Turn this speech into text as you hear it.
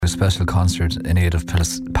A special concert in aid of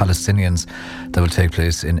Palestinians that will take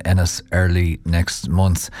place in Ennis early next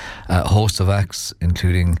month. A host of acts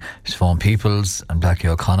including Siobhan Peoples and Blackie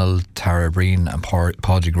O'Connell, Tara Breen and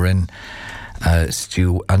Padraig Rinn,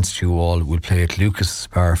 Stu Wall will play at Lucas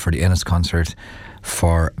Bar for the Ennis concert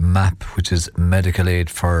for MAP, which is Medical Aid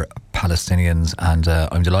for Palestinians. And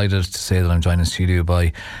I'm delighted to say that I'm joined in studio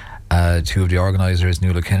by two of the organisers,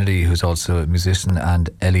 Nuala Kennedy, who's also a musician, and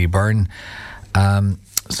Ellie Byrne.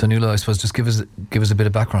 So Nuala, I suppose just give us a bit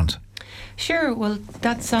of background. Sure. Well,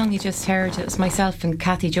 that song you just heard, it was myself and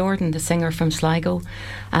Kathy Jordan, the singer from Sligo.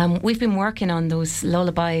 We've been working on those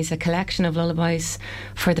lullabies, a collection of lullabies,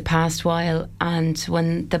 for the past while. And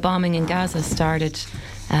when the bombing in Gaza started,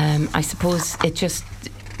 I suppose it just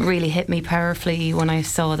really hit me powerfully when I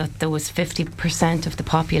saw that there was 50% of the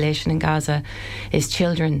population in Gaza is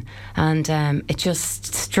children. And it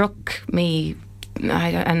just struck me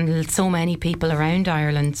and so many people around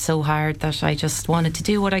Ireland so hard that I just wanted to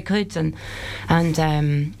do what I could and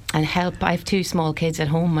help. I have two small kids at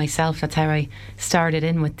home myself. That's how I started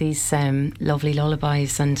in with these lovely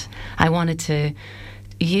lullabies, and I wanted to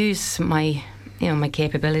use my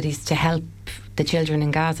capabilities to help the children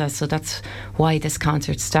in Gaza. So that's why this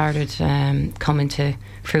concert started coming to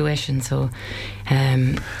fruition. So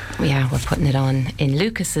we're putting it on in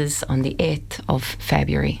Lucas's on the 8th of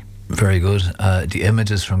February. Very good. The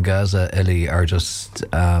images from Gaza, Ellie, are just,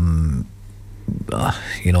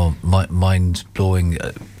 mind-blowing.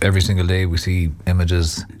 Every single day we see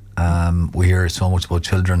images. We hear so much about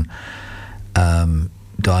children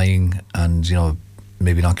dying and,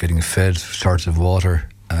 maybe not getting fed, shortage of water.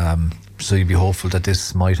 So you'd be hopeful that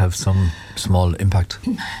this might have some small impact.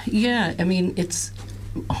 Yeah, I mean, it's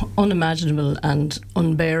unimaginable and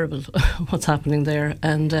unbearable what's happening there,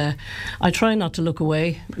 and I try not to look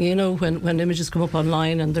away, when images come up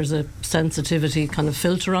online, and there's a sensitivity kind of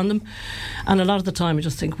filter on them, and a lot of the time I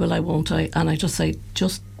just think, well, I won't I, and I just say,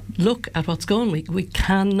 just look at what's going. We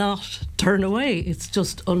cannot turn away. It's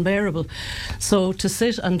just unbearable. So to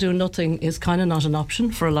sit and do nothing is kind of not an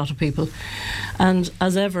option for a lot of people. And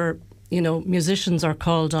as ever, musicians are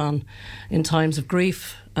called on in times of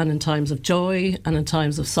grief and in times of joy and in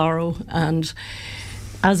times of sorrow, and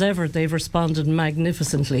as ever they've responded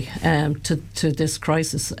magnificently to this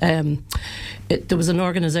crisis. There was an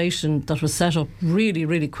organisation that was set up really,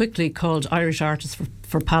 really quickly called Irish Artists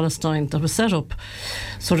for Palestine, that was set up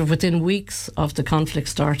sort of within weeks of the conflict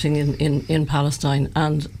starting in Palestine,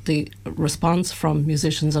 and the response from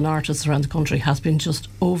musicians and artists around the country has been just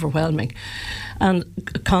overwhelming. And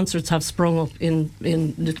concerts have sprung up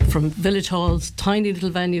from village halls, tiny little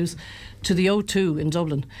venues, to the O2 in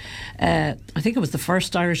Dublin. I think it was the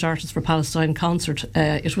first Irish Artists for Palestine concert.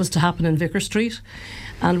 It was to happen in Vicar Street,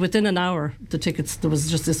 and within an hour there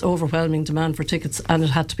was just this overwhelming demand for tickets, and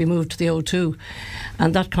it had to be moved to the O2,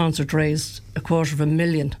 and that concert raised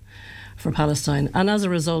 $250,000 for Palestine, and as a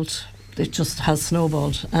result it just has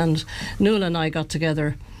snowballed. And Nuala and I got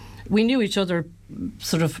together. We knew each other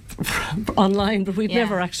sort of online, but we'd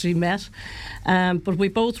never actually met. But we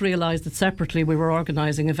both realised that separately we were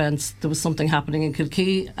organising events. There was something happening in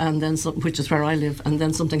Kilkee, and then which is where I live, and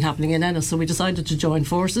then something happening in Ennis. So we decided to join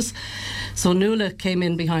forces. So Nuala came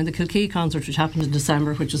in behind the Kilkee concert, which happened in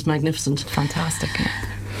December, which was magnificent. Fantastic.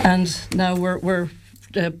 And now we're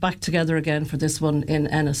back together again for this one in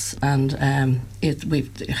Ennis, and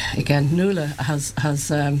Nuala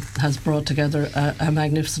has brought together a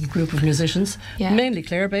magnificent group of musicians, mainly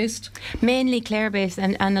Clare-based,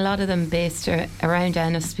 and a lot of them based around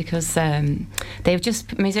Ennis, because they've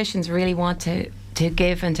just, musicians really want to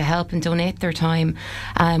give and to help and donate their time,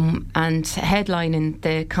 and headlining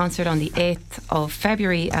the concert on the 8th of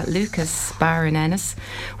February at Lucas Bar in Ennis,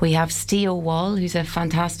 we have Stu Wall, who's a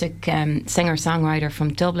fantastic singer-songwriter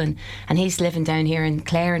from Dublin, and he's living down here in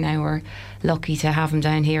Clare now. We're lucky to have him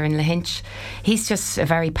down here in Lahinch. He's just a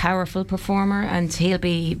very powerful performer, and he'll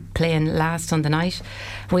be playing last on the night.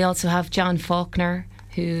 We also have John Faulkner,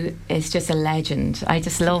 who is just a legend. I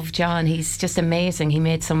just love John. He's just amazing. He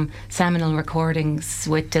made some seminal recordings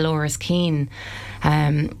with Dolores Keane,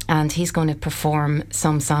 and he's going to perform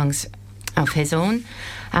some songs of his own.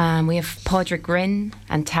 We have Padraig Rinn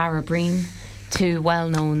and Tara Breen, two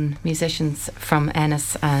well-known musicians from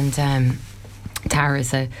Ennis, and Tara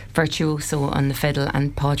is a virtuoso on the fiddle,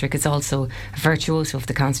 and Padraig is also a virtuoso of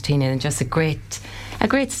the concertina, and just a great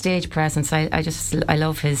stage presence. I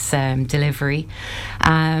love his delivery.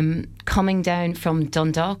 coming down from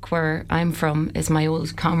Dundalk, where I'm from, is my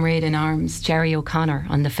old comrade in arms, Jerry O'Connor,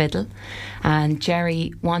 on the fiddle. And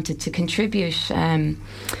Jerry wanted to contribute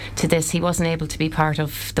to this. He wasn't able to be part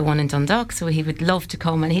of the one in Dundalk, so he would love to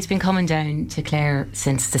come. And he's been coming down to Clare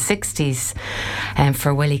since the 60s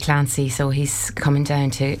for Willie Clancy, so he's coming down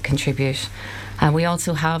to contribute. And we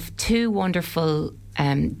also have two wonderful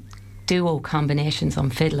duo combinations on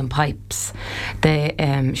fiddle and pipes. The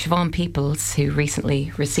Siobhan Peoples, who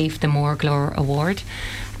recently received the Morglore Award,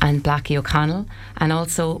 and Blackie O'Connell, and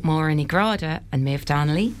also Maura Nigrada and Maeve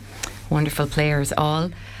Donnelly. Wonderful players all.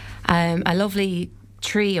 A lovely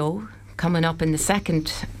trio coming up in the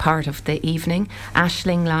second part of the evening.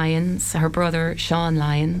 Aisling Lyons, her brother Sean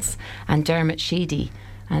Lyons, and Dermot Sheedy.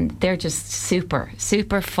 And they're just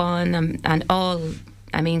super fun and all.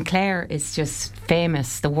 I mean, Clare is just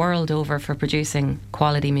famous the world over for producing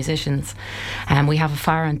quality musicians. And we have a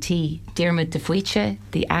Farran T, Diarmuid de Fuiche,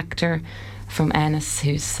 the actor from Ennis,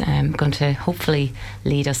 who's going to hopefully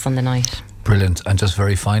lead us on the night. Brilliant. And just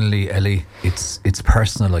very finally, Ellie, it's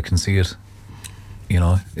personal. I can see it. You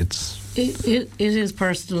know, It is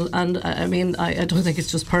personal, and I mean, I don't think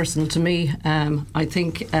it's just personal to me. I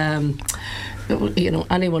think,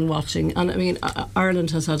 anyone watching, and I mean,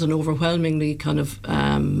 Ireland has had an overwhelmingly kind of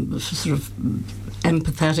sort of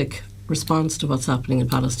empathetic response to what's happening in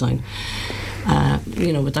Palestine.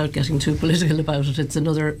 Without getting too political about it, it's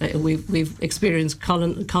another. We've experienced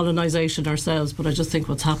colonisation ourselves, but I just think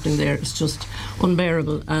what's happening there is just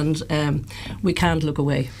unbearable, and we can't look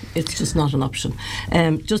away. It's just not an option.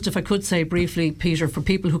 Just if I could say briefly, Peter, for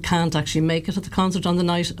people who can't actually make it at the concert on the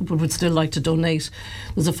night but would still like to donate,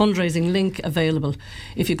 there's a fundraising link available.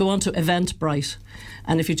 If you go onto Eventbrite,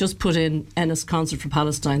 and if you just put in Ennis Concert for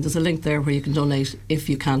Palestine, there's a link there where you can donate if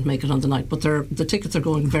you can't make it on the night. But the tickets are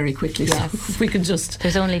going very quickly. Yes. So we can just...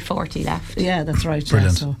 There's only 40 left. Yeah, that's right.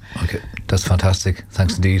 Brilliant. Yeah, so. Okay, that's fantastic.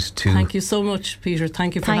 Thanks indeed to... Thank you so much, Peter.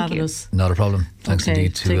 Thank you for having us. Not a problem. Thanks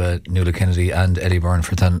indeed to Nuala Kennedy and Eddie Byrne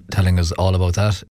for telling us all about that.